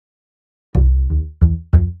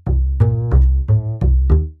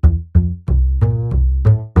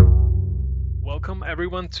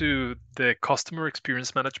everyone to the Customer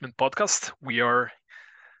Experience Management podcast. We are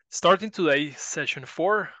starting today session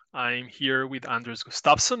 4. I'm here with Anders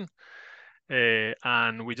Gustafsson,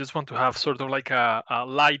 and we just want to have sort of like a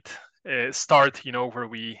light start, where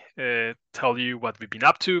we tell you what we've been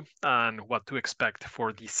up to and what to expect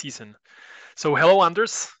for this season. So, hello,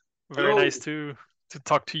 Anders. Very Hello. nice to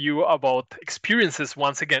talk to you about experiences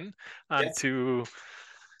once again, and Yes.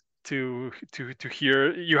 to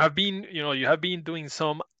hear you have been doing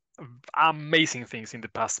some amazing things in the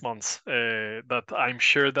past months that I'm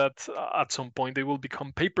sure that at some point they will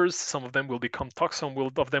become papers, some of them will become talks,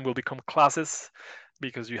 of them will become classes,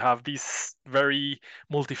 because you have this very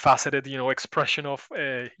multifaceted expression of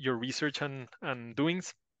your research and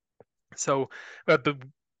doings. So but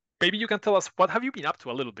maybe you can tell us what have you been up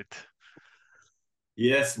to a little bit.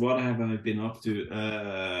 Yes. What have I been up to?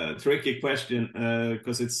 Tricky question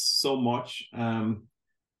because it's so much.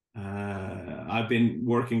 I've been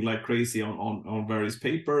working like crazy on various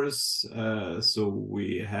papers. So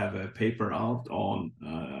we have a paper out on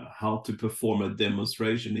how to perform a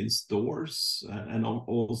demonstration in stores and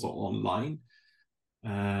also online.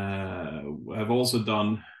 I've also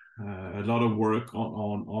done a lot of work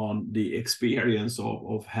on the experience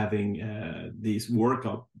of having these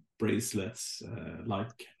workout bracelets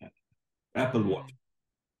like Apple Watch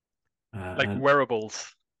Mm, like and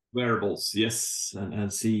wearables. wearables, yes,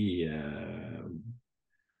 and see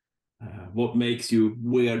what makes you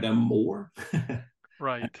wear them more,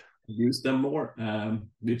 Right. use them more,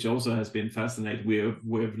 which also has been fascinating.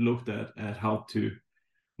 We've looked at how to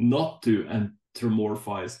not to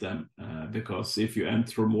anthropomorphize them because if you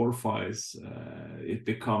anthropomorphize, it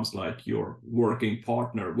becomes like your working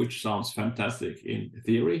partner, which sounds fantastic in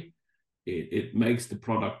theory. It makes the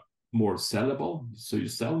product more sellable, so you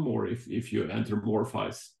sell more if you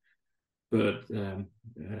anthropomorphize, but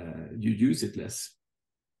you use it less,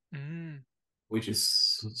 Mm, which is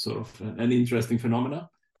sort of an interesting phenomena.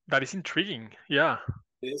 that is intriguing. Yeah.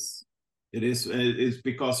 It is. It is. It's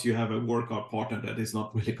because you have a workout partner that is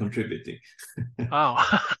not really contributing. Oh.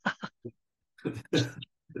 It's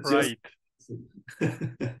just. Right.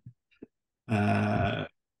 uh,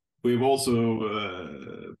 we've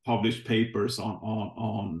also published papers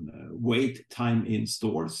on wait time in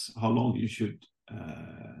stores, how long you should,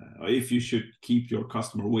 if you should keep your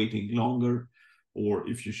customer waiting longer, or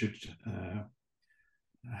if you should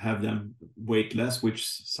have them wait less, which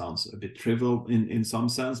sounds a bit trivial in some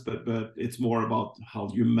sense, but it's more about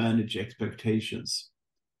how you manage expectations.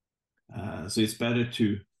 So it's better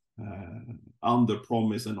to under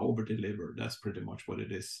promise and over deliver. That's pretty much what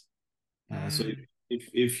it is. So Mm,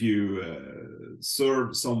 if you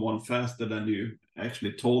serve someone faster than you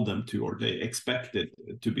actually told them to, or they expected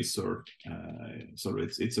to be served, so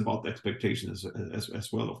it's about expectations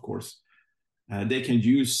as well, of course. They can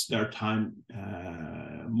use their time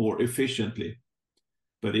more efficiently.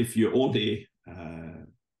 But if you only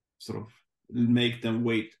sort of make them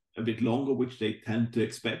wait a bit longer, which they tend to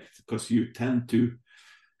expect, because you tend to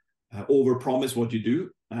overpromise what you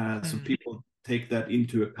do, so mm, people take that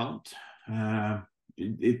into account.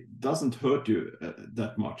 It doesn't hurt you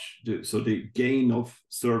that much. So the gain of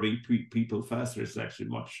serving people faster is actually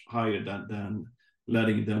much higher than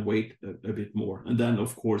letting them wait a bit more. And then,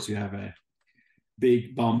 of course, you have a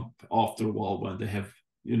big bump after a while when they have,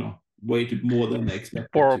 waited more than they expected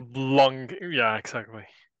for to. long. Yeah, exactly.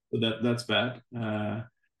 So that's bad.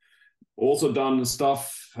 Also done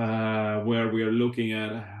stuff where we are looking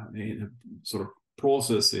at sort of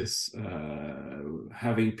processes,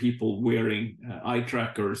 having people wearing eye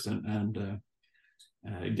trackers and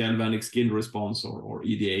galvanic skin response, or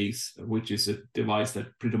EDAs, which is a device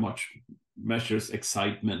that pretty much measures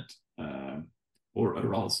excitement or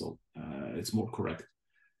arousal. It's more correct,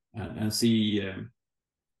 and see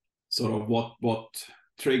sort of what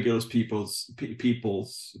triggers people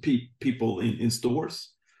in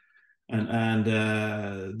stores, and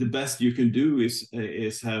the best you can do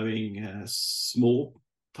is having a small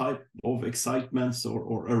type of excitements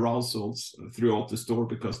or arousals throughout the store,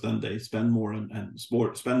 because then they spend more and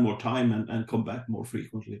spend more time and come back more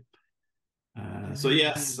frequently. So Mm.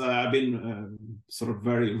 yes, I've been sort of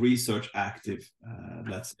very research active,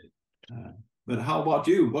 let's say. But how about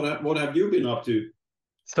you? What have you been up to?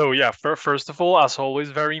 So yeah, first of all, as always,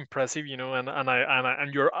 very impressive, and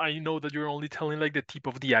I know that you're only telling like the tip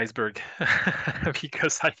of the iceberg,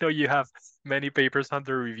 because I know you have many papers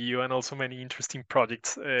under review and also many interesting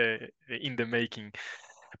projects in the making.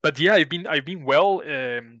 But yeah, I've been well,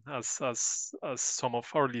 as some of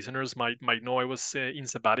our listeners might know, I was in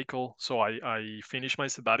sabbatical, so I finished my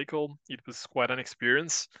sabbatical. It was quite an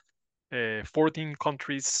experience. 14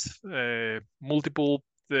 countries, multiple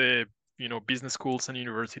business schools and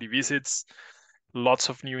university visits, lots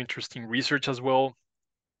of new interesting research as well,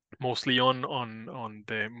 mostly on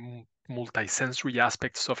the multisensory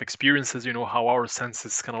aspects of experiences. How our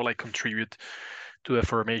senses kind of like contribute to the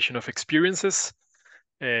formation of experiences,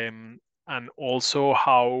 and also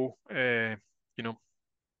how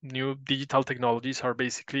new digital technologies are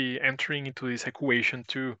basically entering into this equation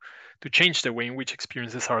to change the way in which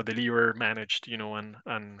experiences are delivered, managed,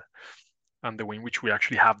 and the way in which we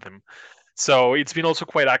actually have them. So it's been also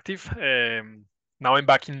quite active. Now I'm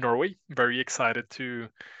back in Norway, very excited to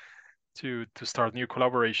start new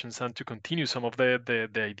collaborations and to continue some of the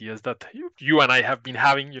ideas that you and I have been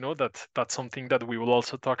having. That's something that we will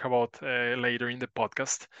also talk about later in the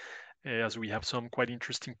podcast, as we have some quite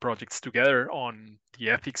interesting projects together on the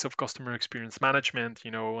ethics of customer experience management.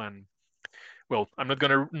 And well, I'm not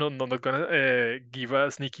gonna give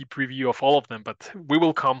a sneaky preview of all of them, but we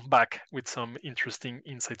will come back with some interesting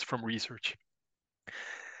insights from research.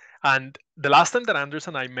 And the last time that Anders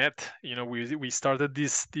and I met, we started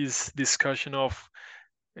this discussion of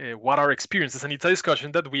what are experiences, and it's a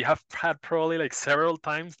discussion that we have had probably like several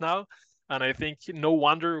times now. And I think no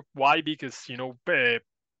wonder why, because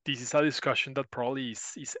this is a discussion that probably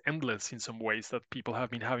is endless in some ways, that people have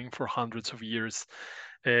been having for hundreds of years.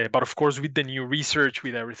 But of course, with the new research,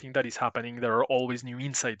 with everything that is happening, there are always new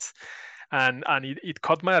insights. And it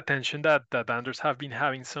caught my attention that Anders have been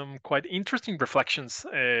having some quite interesting reflections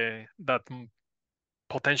that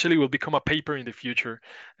potentially will become a paper in the future.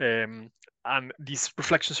 And these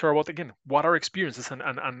reflections are about, again, what are experiences,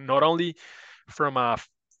 and not only from a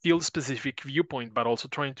field specific viewpoint, but also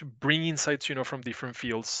trying to bring insights, from different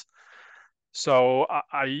fields. So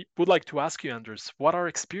I would like to ask you, Anders, what are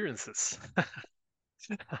experiences?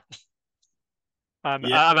 And,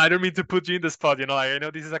 Yeah, and I don't mean to put you in the spot. I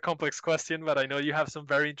know this is a complex question, but I know you have some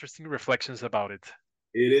very interesting reflections about it.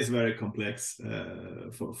 it is very complex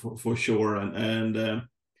for sure,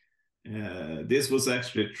 this was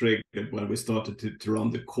actually triggered when we started to run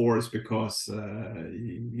the course, because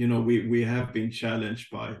we have been challenged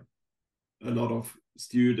by a lot of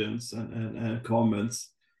students and comments.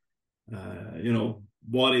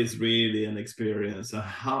 What is really an experience, and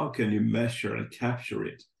how can you measure and capture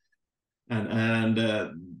it? And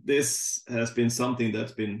this has been something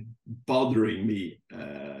that's been bothering me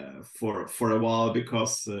for a while,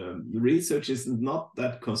 because research is not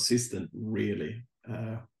that consistent, really.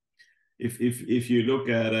 If you look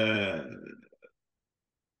at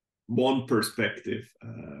one perspective,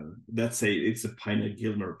 let's say it's a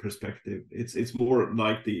Pioneer-Gilmer perspective, it's more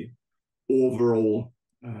like the overall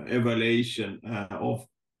evaluation of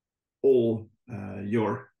all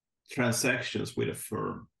your transactions with a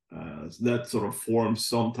firm. That sort of forms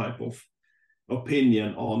some type of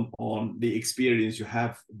opinion on the experience you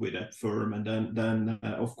have with that firm, and then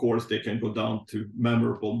of course they can go down to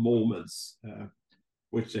memorable moments,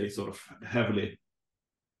 which they sort of heavily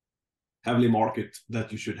market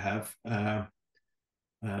that you should have.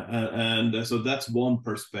 And so that's one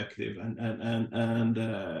perspective, and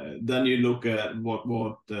then you look at what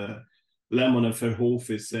Lemon and Verhoef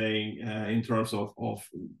is saying in terms of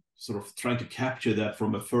sort of trying to capture that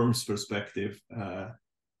from a firm's perspective.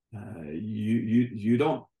 You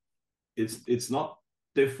don't. It's not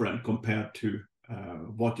different compared to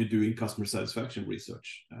what you do in customer satisfaction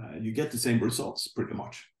research. You get the same results pretty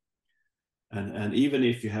much. And even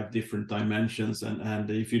if you have different dimensions, and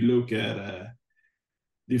if you look at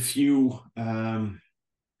the few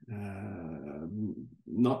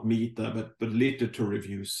not meta but literature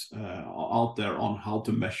reviews out there on how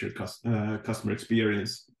to measure customer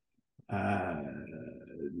experience,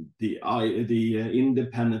 the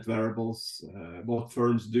independent variables, what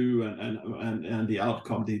firms do, and the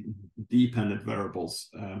outcome, the dependent variables,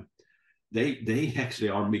 they actually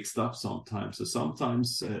are mixed up sometimes. So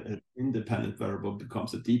sometimes an independent variable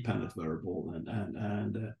becomes a dependent variable,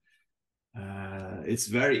 and it's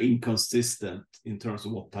very inconsistent in terms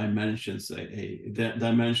of what dimensions a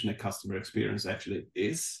dimension a customer experience actually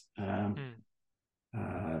is.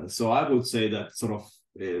 So I would say that sort of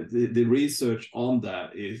the research on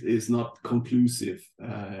that is not conclusive.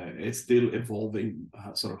 It's still evolving,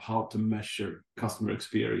 sort of how to measure customer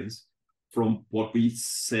experience from what we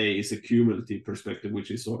say is a cumulative perspective,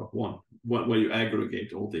 which is sort of one where you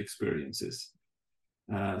aggregate all the experiences.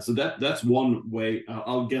 So that's one way.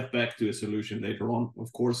 I'll get back to a solution later on,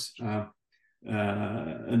 of course.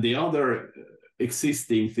 And the other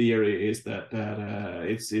existing theory is that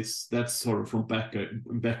that's sort of from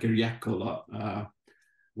Becker-Jackola,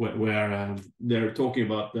 where they're talking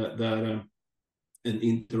about that an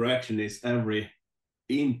interaction is every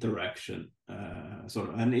interaction, sort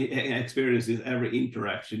of, and experience is every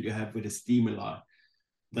interaction you have with a stimuli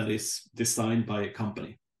that is designed by a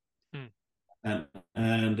company. And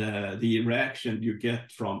the reaction you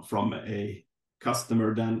get from a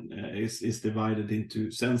customer then is divided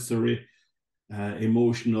into sensory,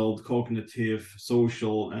 emotional, cognitive,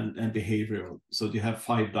 social, and behavioral. So you have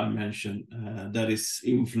 5 dimension that is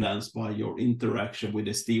influenced by your interaction with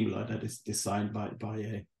a stimuli that is designed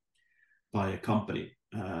by a company.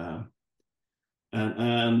 So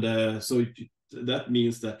that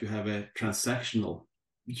means that you have a transactional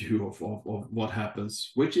view of what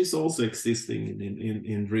happens, which is also existing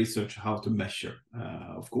in research, how to measure,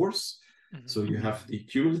 of course. So you have the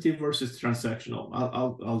cumulative versus transactional.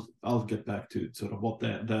 I'll get back to sort of what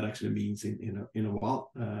that actually means in a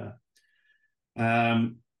while.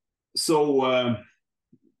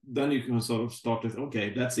 Then you can sort of start with,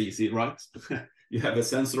 okay, that's easy, right? You have a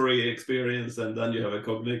sensory experience, and then you have a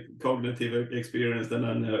cognitive experience, and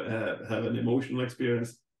then have an emotional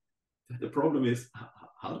experience. The problem is,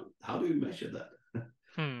 how do you measure that?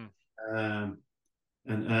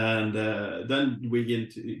 Then we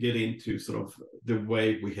get into sort of the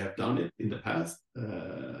way we have done it in the past.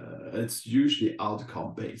 It's usually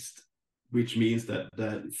outcome based, which means that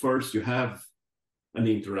first you have an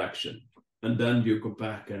interaction, and then you go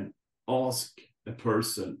back and ask a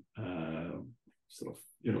person, sort of,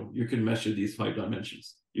 you can measure these 5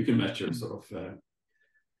 dimensions. You can measure sort of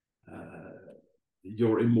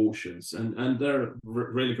your emotions, and there are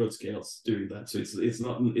really good scales doing that. So it's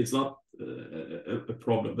not a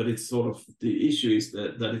problem, but it's sort of, the issue is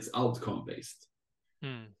that it's outcome based.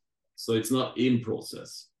 So it's not in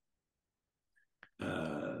process.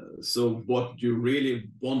 So what you really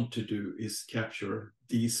want to do is capture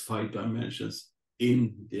these 5 dimensions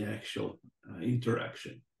in the actual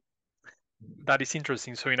interaction. That is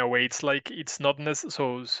interesting. So in a way, it's like, it's not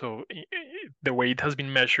necessary. So the way it has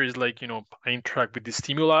been measured is like, I interact with the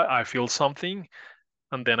stimuli, I feel something,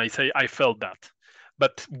 and then I say I felt that.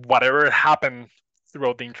 But whatever happened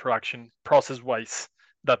throughout the interaction, process-wise,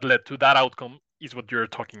 that led to that outcome is what you're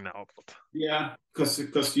talking now about. Yeah,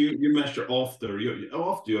 because you measure after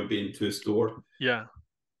you've been to a store. Yeah.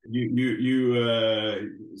 You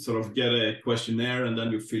sort of get a questionnaire, and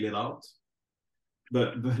then you fill it out.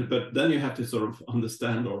 But then you have to sort of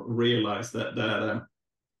understand or realize that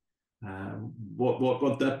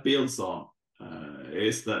what that builds on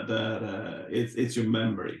is that it's your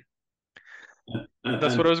memory.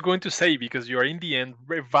 That's what I was going to say, because you are in the end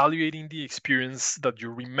evaluating the experience that you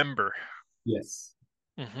remember. Yes.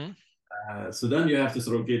 So then you have to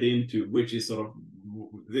sort of get into, which is sort of,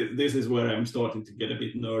 this is where I'm starting to get a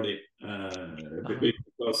bit nerdy,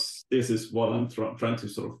 because this is what I'm trying to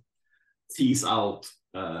sort of tease out.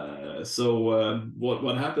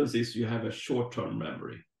 What happens is you have a short-term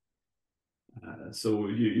memory. So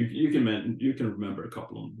you can remember a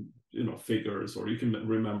couple of figures, or you can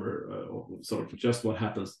remember sort of just what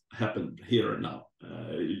happened here and now.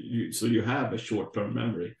 So you have a short-term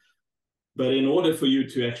memory, but in order for you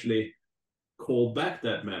to actually call back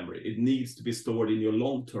that memory, it needs to be stored in your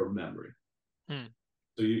long-term memory.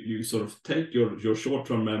 So you sort of take your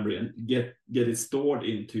short-term memory and get it stored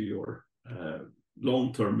into your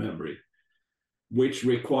long-term memory, which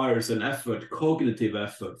requires an effort, cognitive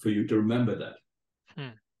effort, for you to remember that.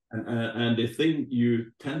 And the thing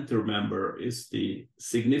you tend to remember is the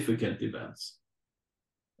significant events.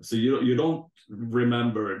 So you don't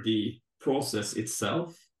remember the process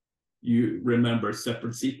itself. You remember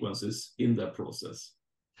separate sequences in that process,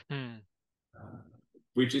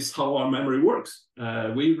 which is how our memory works.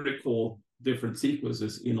 We recall different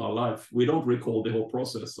sequences in our life. We don't recall the whole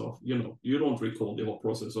process of, you don't recall the whole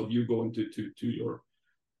process of you going to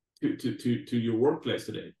your workplace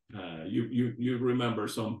today. You remember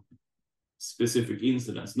some specific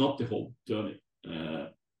incidents, not the whole journey.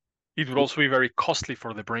 It would also be very costly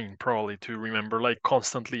for the brain, probably, to remember like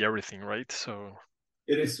constantly everything, right? So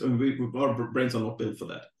it is. Our brains are not built for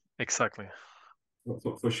that. Exactly.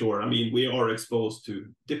 For sure. I mean, we are exposed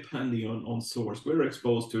to, depending on source, we're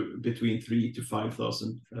exposed to between 3,000 to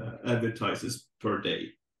 5,000 advertises per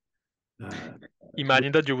day.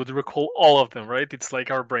 Imagine that you would recall all of them, right? It's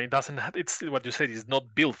like our brain doesn't have, it's what you said, is not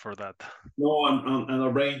built for that. No, and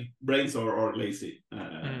our brains are lazy. We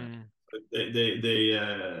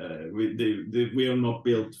are not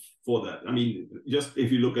built for that. I mean, just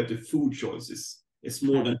if you look at the food choices, it's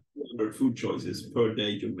more than 200 food choices per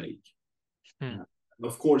day you make.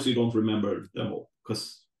 Of course, you don't remember them all,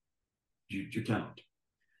 because you cannot.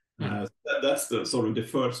 That's the sort of the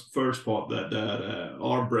first part, that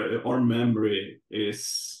our memory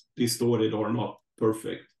is distorted or not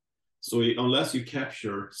perfect. So unless you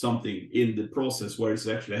capture something in the process where it's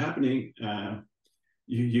actually happening,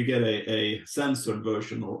 you get a censored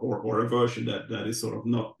version or a version that is sort of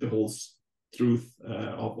not the whole truth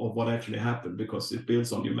of what actually happened, because it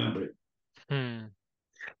builds on your memory. Hmm.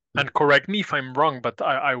 And correct me if I'm wrong, but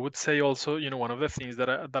I would say also, one of the things that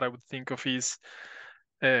I would think of is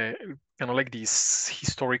kind of like this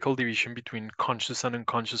historical division between conscious and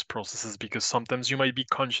unconscious processes, because sometimes you might be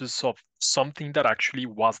conscious of something that actually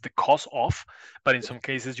was the cause of, but in some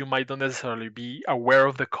cases you might not necessarily be aware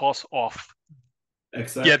of the cause of, yet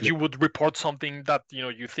Exactly. you would report something that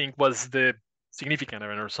you think was the significant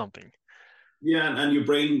event or something. Yeah, and your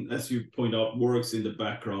brain, as you point out, works in the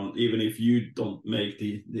background, even if you don't make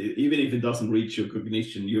even if it doesn't reach your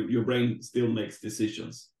cognition, your brain still makes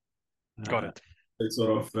decisions. Got Uh, it. it's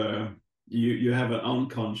sort of you have an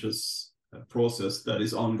unconscious process that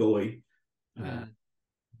is ongoing, uh, Hmm.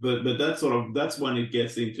 but that's when it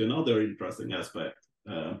gets into another interesting aspect.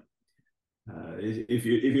 If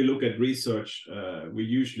you look at research, we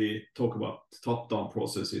usually talk about top-down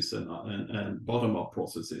processes and bottom-up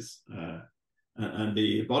processes, and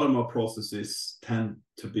the bottom-up processes tend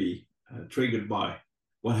to be triggered by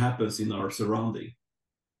what happens in our surrounding.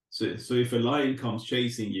 So if a lion comes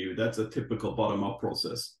chasing you, that's a typical bottom-up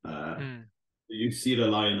process. Hmm. You see the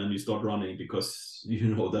lion and you start running because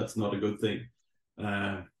you know that's not a good thing.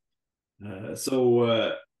 Uh,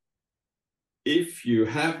 so if you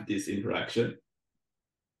have this interaction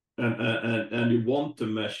and you want to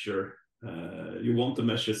measure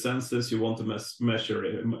senses, you want to measure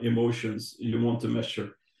emotions, you want to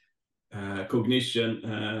measure cognition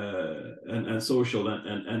and social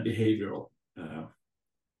and behavioral.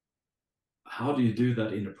 How do you do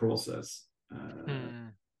that in a process? Hmm.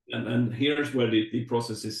 And here's where the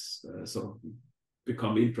processes sort of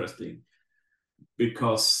become interesting,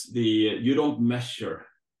 because you don't measure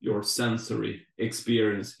your sensory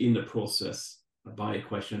experience in the process by a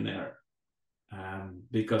questionnaire,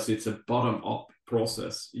 because it's a bottom up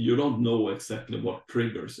process. You don't know exactly what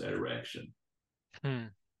triggers a reaction. Hmm.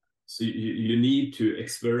 So you need to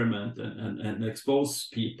experiment and expose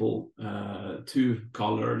people to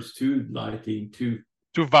colors, to lighting,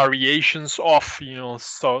 To variations of,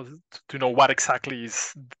 so to know what exactly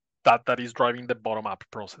is that is driving the bottom up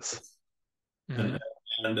process. and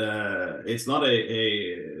Hmm. it's not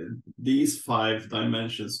these 5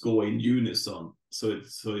 dimensions go in unison. So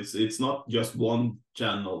it's not just one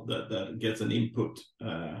channel that gets an input.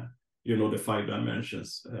 The 5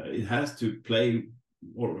 dimensions. It has to play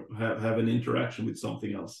or have an interaction with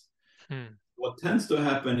something else. Hmm. What tends to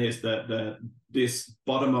happen is that this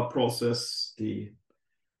bottom up process, the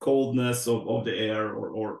coldness of the air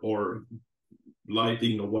or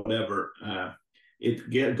lighting or whatever,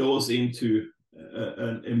 goes into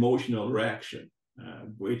an emotional reaction,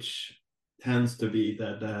 which tends to be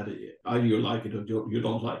that either you like it or you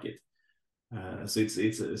don't like it. So it's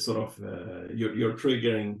a sort of you're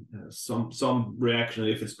triggering some reaction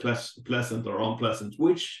if it's pleasant or unpleasant,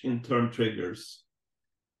 which in turn triggers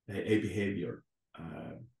a behavior.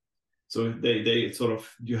 So they sort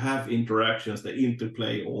of, you have interactions that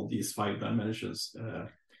interplay all these 5 dimensions.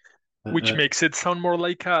 Which And makes it sound more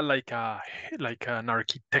like an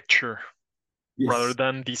architecture rather yes,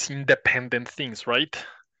 than these independent things, right?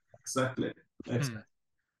 exactly. Hmm. Exactly.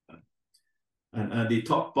 And the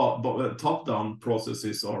top down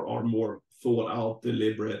processes are more thought out,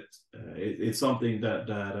 deliberate. It's something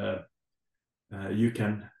that you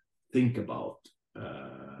can think about,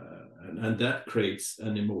 and that creates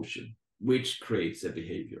an emotion, which creates a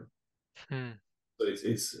behavior. Hmm. So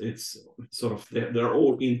it's sort of they're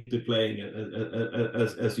all interplaying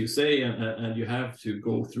as you say, and you have to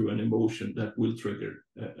go through an emotion that will trigger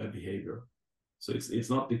a behavior. So it's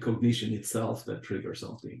not the cognition itself that triggers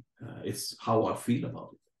something. It's how I feel about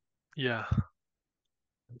it. Yeah.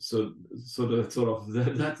 So the sort of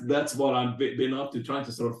that's what I've been up to, trying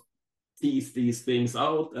to sort of tease these things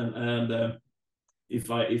out. And if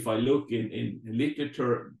I look in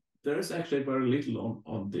literature, there is actually very little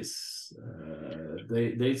on this.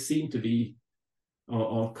 They seem to be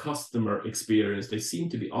on customer experience. They seem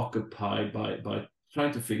to be occupied by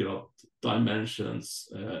trying to figure out dimensions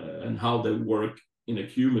and how they work in a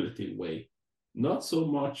cumulative way. Not so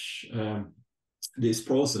much this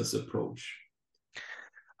process approach.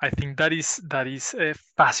 I think that is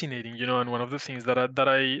fascinating, and one of the things that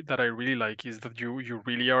I really like is that you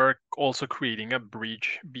really are also creating a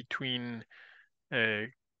bridge between, uh,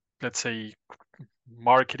 let's say,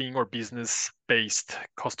 marketing or business based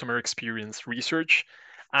customer experience research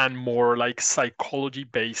and more like psychology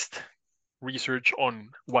based. research on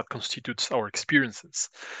what constitutes our experiences.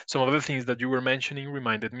 Some of the things that you were mentioning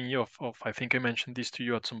reminded me of I think I mentioned this to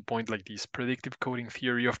you at some point, like this predictive coding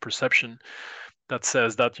theory of perception that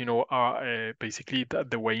says that basically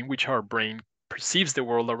the way in which our brain perceives the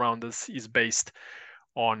world around us is based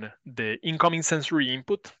on the incoming sensory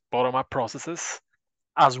input, bottom-up processes,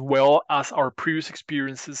 as well as our previous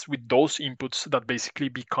experiences with those inputs that basically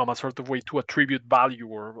become a sort of way to attribute value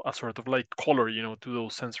or a sort of like color, to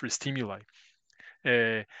those sensory stimuli.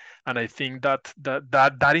 Uh, and I think that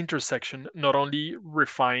intersection not only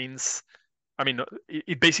refines, I mean,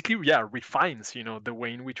 it basically, yeah, refines, the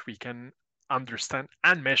way in which we can understand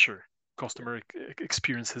and measure customer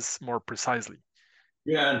experiences more precisely.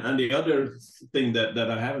 Yeah, and the other thing that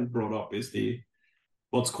I haven't brought up is the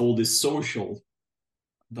what's called the social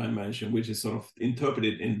dimension, which is sort of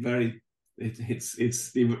interpreted in very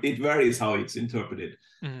it varies how it's interpreted.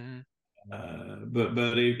 Mm-hmm.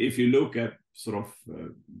 But if you look at sort of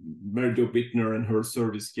Meredith Bittner and her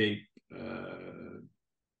ServiceScape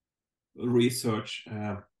research,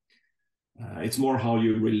 it's more how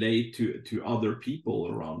you relate to other people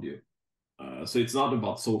around you. So it's not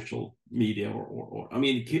about social media or I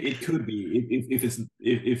mean it could be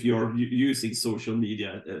if you're using social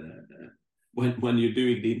media when you're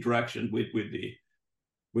doing the interaction with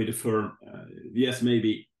the firm, yes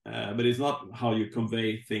maybe, but it's not how you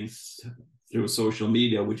convey things through social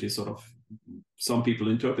media, which is sort of some people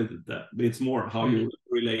interpreted that, but it's more how Mm. you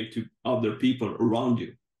relate to other people around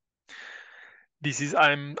you. This is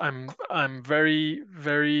I'm very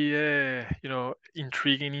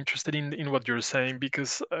intrigued and interested in what you're saying,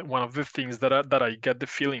 because one of the things that I get the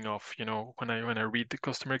feeling of, when I read the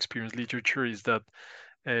customer experience literature is that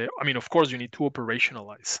I mean, of course, you need to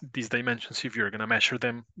operationalize these dimensions if you're going to measure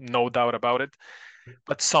them, no doubt about it.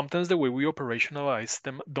 But sometimes the way we operationalize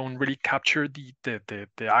them don't really capture the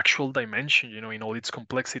actual dimension, in all its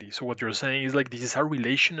complexity. So what you're saying is like this is a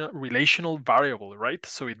relational variable, right?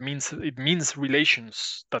 So it means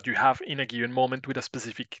relations that you have in a given moment with a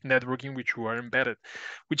specific network in which you are embedded,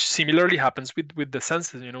 which similarly happens with the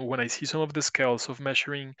senses. When I see some of the scales of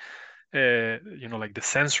measuring, like the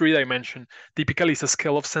sensory dimension, typically it's a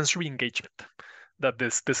scale of sensory engagement. That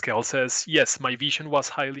the scale says, yes, my vision was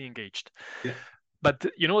highly engaged. Yeah. But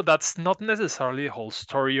that's not necessarily the whole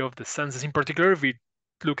story of the senses. In particular, if we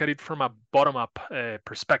look at it from a bottom-up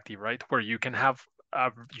perspective, right, where you have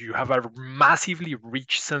a massively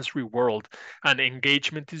rich sensory world, and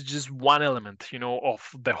engagement is just one element,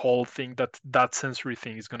 of the whole thing that sensory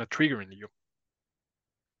thing is going to trigger in you.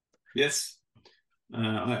 Yes,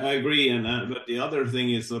 I agree, and but the other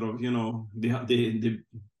thing is sort of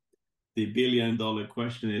the billion-dollar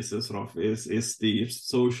question is sort of is the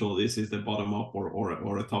social, this is the bottom up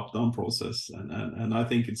or a top down process, and I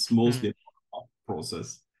think it's mostly Mm. a bottom up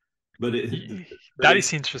process, but but That it's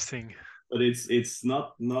is interesting. it's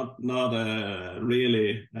not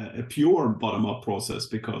really a pure bottom up process,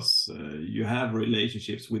 because you have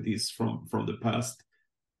relationships with these from the past,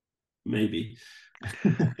 maybe.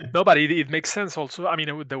 No, but it makes sense also. I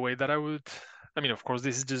mean, the way that I mean, of course,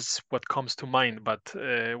 this is just what comes to mind, but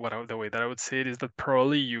the way that I would say it is that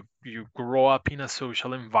probably you grow up in a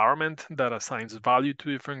social environment that assigns value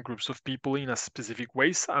to different groups of people in a specific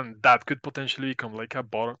ways, and that could potentially become like a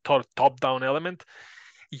top-down element.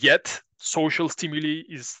 Yet, social stimuli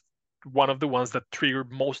is one of the ones that trigger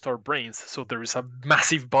most our brains, so there is a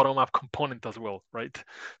massive bottom-up component as well, right? Yeah,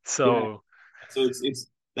 So. so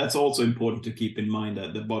it's that's also important to keep in mind,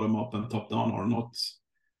 that the bottom up and top down are not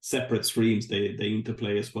separate streams, they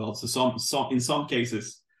interplay as well. So some in some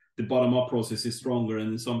cases the bottom up process is stronger,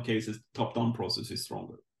 and in some cases the top down process is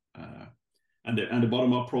stronger, and the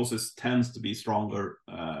bottom up process tends to be stronger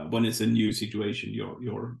when it's a new situation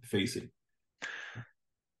you're facing.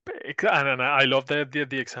 And I love the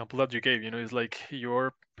example that you gave. It's like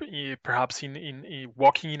you're perhaps in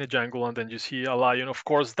walking in a jungle, and then you see a lion. Of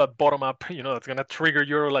course, that bottom up, that's gonna trigger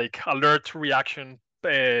your like alert reaction,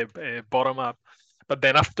 bottom up. But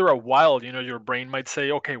then after a while, your brain might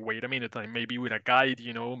say, okay, wait a minute, I may be with a guide,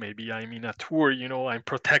 maybe I'm in a tour, I'm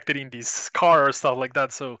protected in this car or stuff like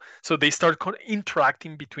that. So they start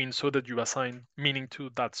interacting between, so that you assign meaning to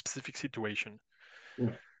that specific situation.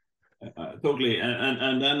 Yeah, totally,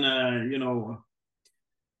 and then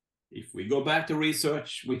if we go back to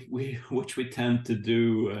research, which we tend to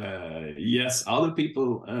do, yes, other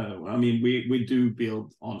people. I mean, we do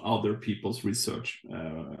build on other people's research.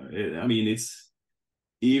 I mean, it's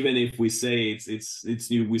even if we say it's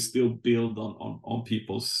new, we still build on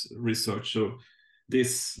people's research. So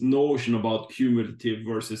this notion about cumulative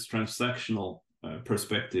versus transactional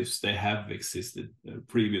perspectives, they have existed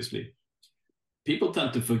previously. people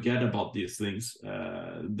tend to forget about these things.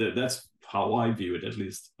 That's how I view it, at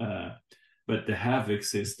least. But they have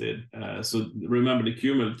existed. So remember, the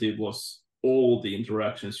cumulative was all the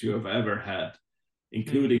interactions you have ever had, Mm.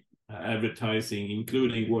 including advertising,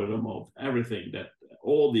 including word of mouth, everything that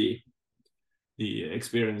all the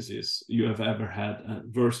experiences you have ever had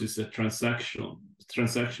versus a transactional,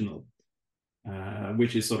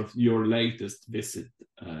 which is sort of your latest visit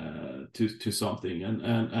to something,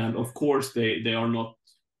 and of course they are not,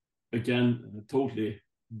 again, totally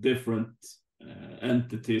different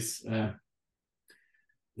entities.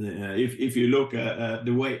 If you look at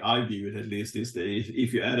the way I view it, at least, is that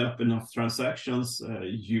if you add up enough transactions,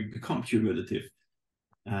 you become cumulative.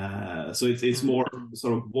 So it's Mm. more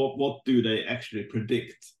sort of what do they actually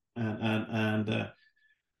predict, and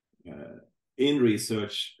in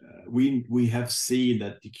research, we have seen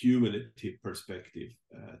that the cumulative perspective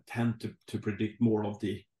tend to predict more of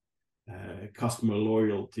the customer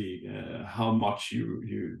loyalty, how much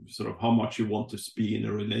how much you want to be in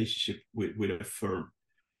a relationship with a firm.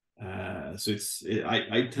 So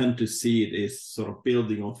I tend to see it as sort of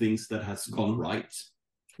building on things that has gone right,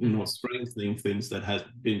 Mm. strengthening things that has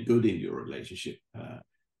been good in your relationship.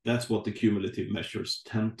 That's what the cumulative measures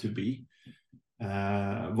tend to be.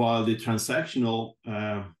 While the transactional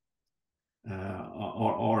are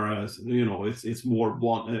it's more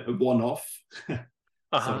one off. Sort of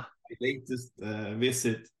Uh-huh. latest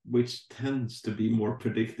visit, which tends to be more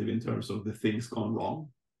predictive in terms of the things gone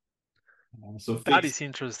wrong. So That is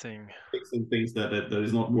interesting. fixing things that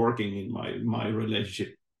is not working in my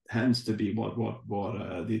relationship tends to be what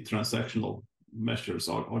the transactional measures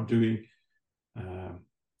are doing. Uh,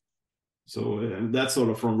 so that's sort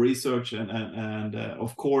of from research, and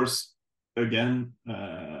of course, again,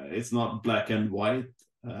 it's not black and white.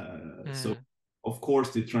 So Mm. of course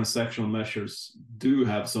the transactional measures do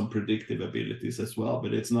have some predictive abilities as well,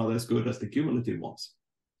 but it's not as good as the cumulative ones.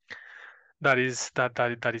 That is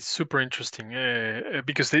super interesting,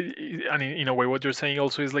 because and in a way, what you're saying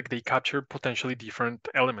also is like they capture potentially different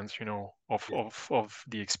elements, of Yeah. of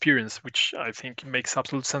the experience, which I think makes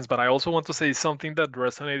absolute sense. But I also want to say something that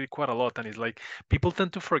resonated quite a lot, and it's like people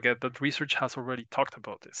tend to forget that research has already talked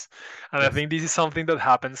about this, and I Yes. think this is something that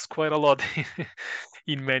happens quite a lot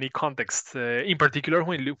in many contexts. In particular,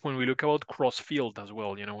 when we look about cross field as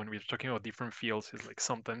well, when we're talking about different fields, it's like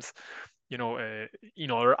sometimes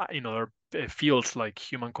in other fields like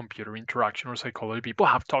human computer interaction or psychology, people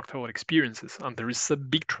have talked about experiences and there is a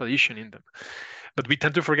big tradition in them, but we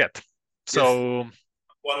tend to forget. Yes. So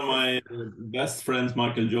One of my best friends,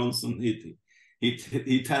 Michael Johnson,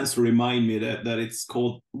 he tends to remind me that it's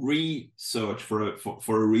called research for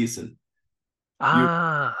a reason. You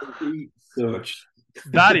ah research.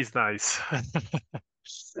 that is nice.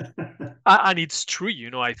 And it's true,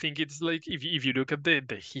 I think it's like if you look at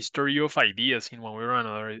the history of ideas in one way or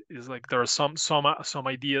another, it's like there are some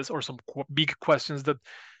ideas or some big questions that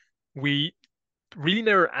we really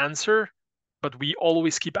never answer, but we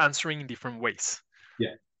always keep answering in different ways.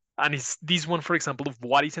 Yeah. And it's this one, for example, of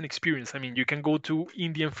what is an experience. I mean, you can go to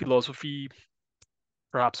Indian philosophy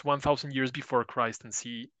perhaps 1000 years before Christ and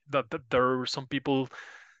see that there are some people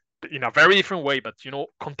in a very different way, but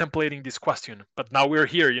contemplating this question. But now we're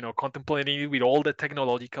here, contemplating it with all the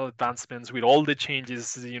technological advancements, with all the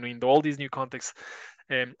changes, in all these new contexts.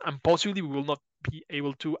 And possibly we will not be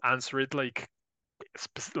able to answer it like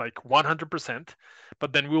 100%,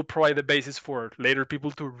 but then we'll provide the basis for later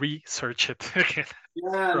people to research it again.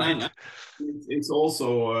 Yeah, and Right. it's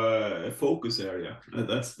also a focus area.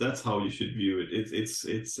 That's how you should view it.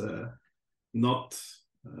 It's not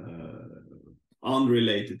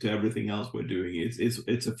unrelated to everything else we're doing.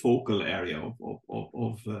 It's a focal area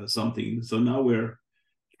of something. So now we're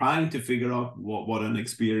trying to figure out what an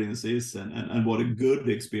experience is, and what a good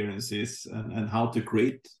experience is, and how to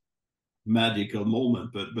create magical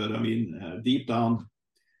moment. But I mean, deep down,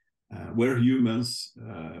 we're humans.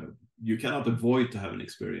 You cannot avoid to have an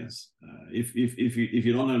experience. If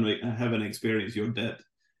you don't have an experience, you're dead.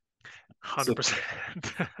 So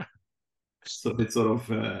 100%. so it's sort of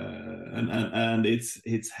and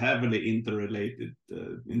it's heavily interrelated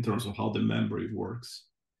in terms of how the memory works.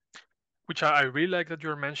 Which I really like that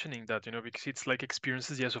you're mentioning that, because it's like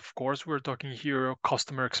experiences. Yes, of course, we're talking here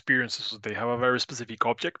customer experiences. So they have a very specific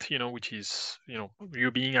object, which is,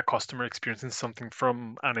 you being a customer experiencing something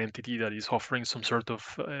from an entity that is offering some sort of,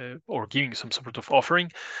 or giving some sort of offering.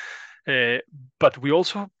 Uh, but we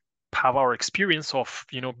also have our experience of,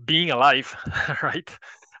 being alive, right?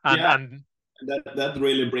 And Yeah, and that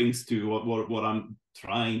really brings to what I'm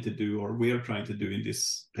trying to do, or we're trying to do in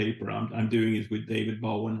this paper. I'm doing it with David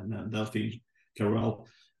Bowen and Delphine Carell.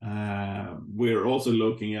 We're also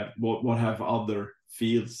looking at what have other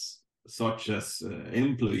fields such as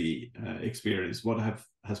employee experience, what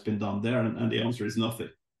has been done there, and the answer is nothing.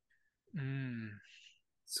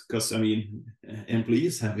 Because I mean,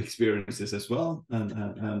 employees have experiences as well, and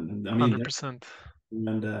I mean, 100%.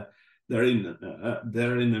 and they're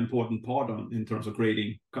an important part in terms of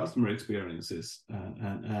creating customer experiences,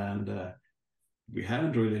 and we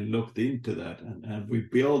haven't really looked into that, and we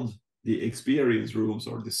build the experience rooms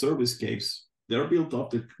or the service caves. They're built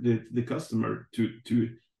up the customer to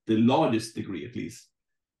the largest degree, at least.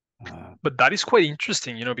 But that is quite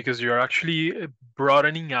interesting, because you're actually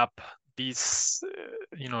broadening up these,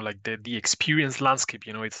 like the experience landscape.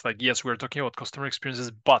 It's like, yes, we're talking about customer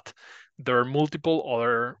experiences, but there are multiple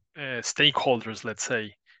other stakeholders, let's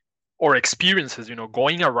say, or experiences,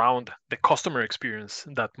 going around the customer experience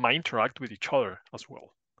that might interact with each other as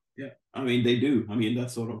well. Yeah, I mean, they do. I mean,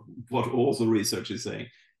 that's sort of what also research is saying.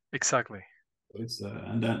 Exactly. It's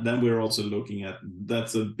and then we're also looking at,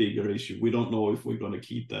 that's a bigger issue. We don't know if we're going to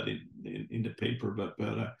keep that in the paper, but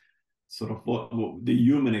sort of what the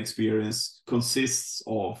human experience consists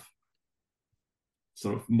of,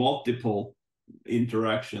 sort of multiple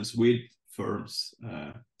interactions with firms.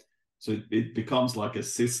 So it becomes like a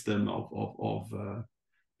system of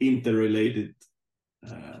interrelated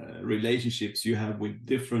relationships you have with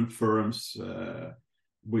different firms,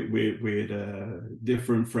 with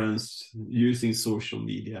different friends using social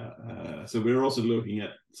media. So we're also looking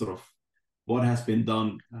at sort of what has been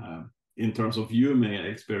done in terms of human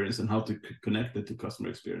experience and how to connect it to customer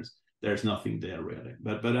experience. There's nothing there really,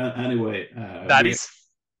 but anyway, That is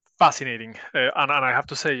fascinating, and I have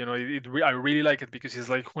to say, I really like it, because it's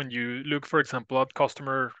like when you look, for example, at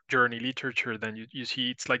customer journey literature, then you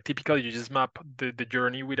see it's like typically you just map the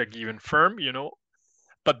journey with a given firm,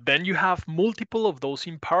 but then you have multiple of those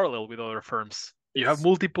in parallel with other firms. You have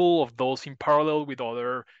multiple of those in parallel with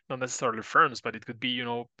other, not necessarily firms, but it could be,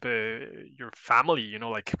 your family,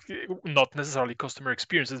 like not necessarily customer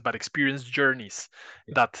experiences, but experience journeys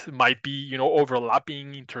that might be,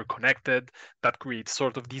 overlapping, interconnected, that creates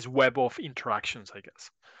sort of this web of interactions, I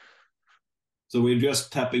guess. So we're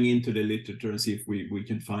just tapping into the literature and see if we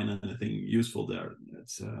can find anything useful there.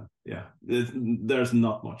 It's yeah, there's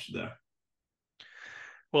not much there.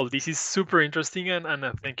 Well, this is super interesting, and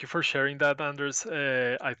thank you for sharing that, Anders.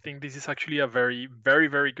 I think this is actually a very, very,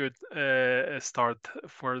 very good start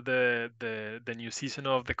for the new season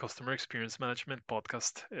of the Customer Experience Management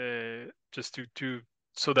podcast. Just to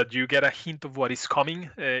so that you get a hint of what is coming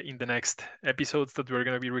in the next episodes that we're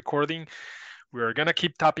going to be recording. We're going to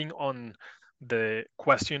keep tapping on the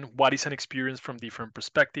question, what is an experience, from different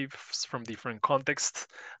perspectives, from different contexts,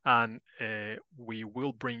 and we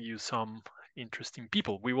will bring you some interesting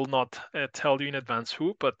people. We will not tell you in advance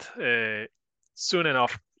who, but soon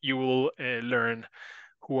enough you will learn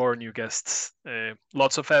who are new guests.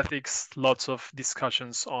 Lots of ethics, lots of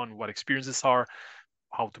discussions on what experiences are,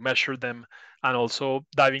 how to measure them, and also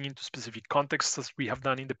diving into specific contexts as we have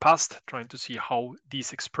done in the past, trying to see how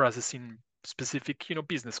this expresses in specific,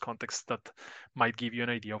 business contexts that might give you an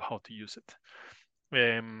idea of how to use it.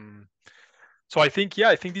 So I think,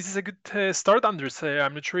 I think this is a good start, Anders.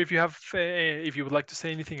 I'm not sure if you have, if you would like to say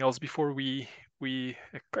anything else before we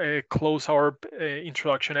close our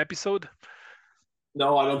introduction episode.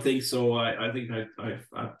 No, I don't think so. I think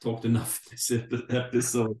I've talked enough this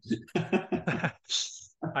episode.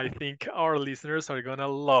 I think our listeners are gonna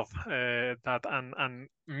love that, and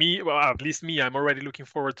me, well, at least me, I'm already looking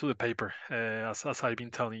forward to the paper, as I've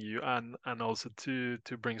been telling you, and also to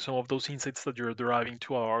bring some of those insights that you're deriving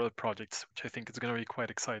to our other projects, which I think is gonna be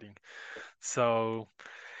quite exciting. So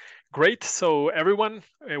great. So everyone,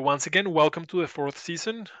 once again, welcome to the fourth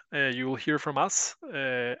season. You will hear from us,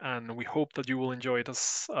 and we hope that you will enjoy it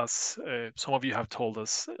as some of you have told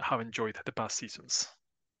us have enjoyed the past seasons.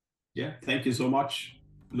 Yeah, thank you so much.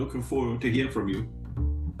 Looking forward to hear from you.